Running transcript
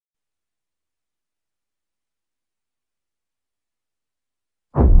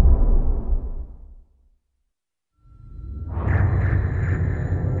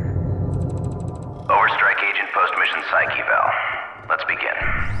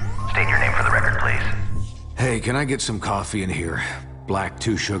Hey, can I get some coffee in here? Black,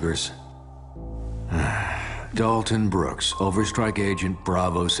 2 sugars. Dalton Brooks, OverStrike Agent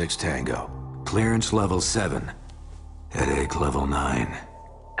Bravo 6 Tango. Clearance level 7. Headache level 9.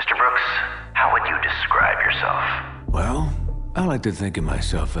 Mr. Brooks, how would you describe yourself? Well, I like to think of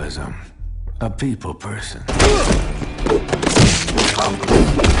myself as a people person.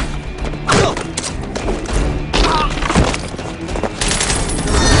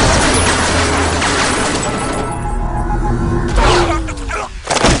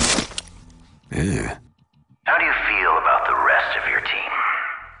 Yeah. How do you feel about the rest of your team?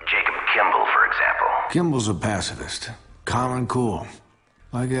 Jacob Kimball, for example. Kimball's a pacifist. Calm and cool.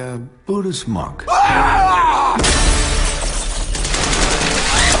 Like a Buddhist monk.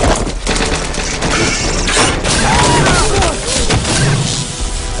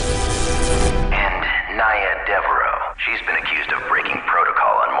 She's been accused of breaking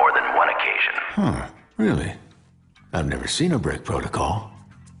protocol on more than one occasion. Huh, really? I've never seen her break protocol.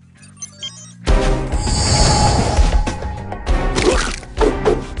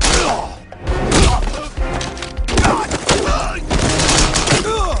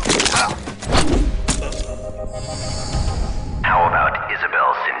 How about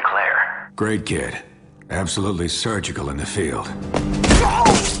Isabel Sinclair? Great kid. Absolutely surgical in the field.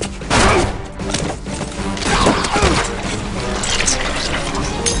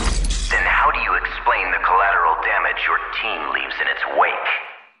 Your team leaves in its wake.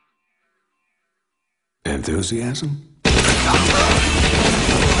 Enthusiasm?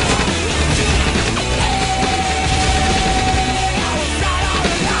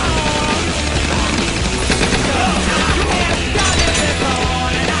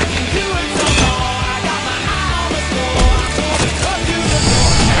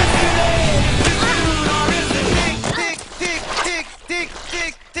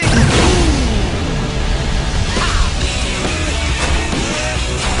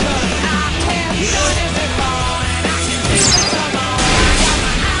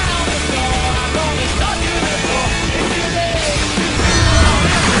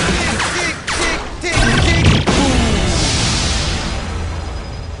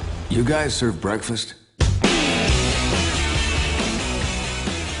 You guys serve breakfast?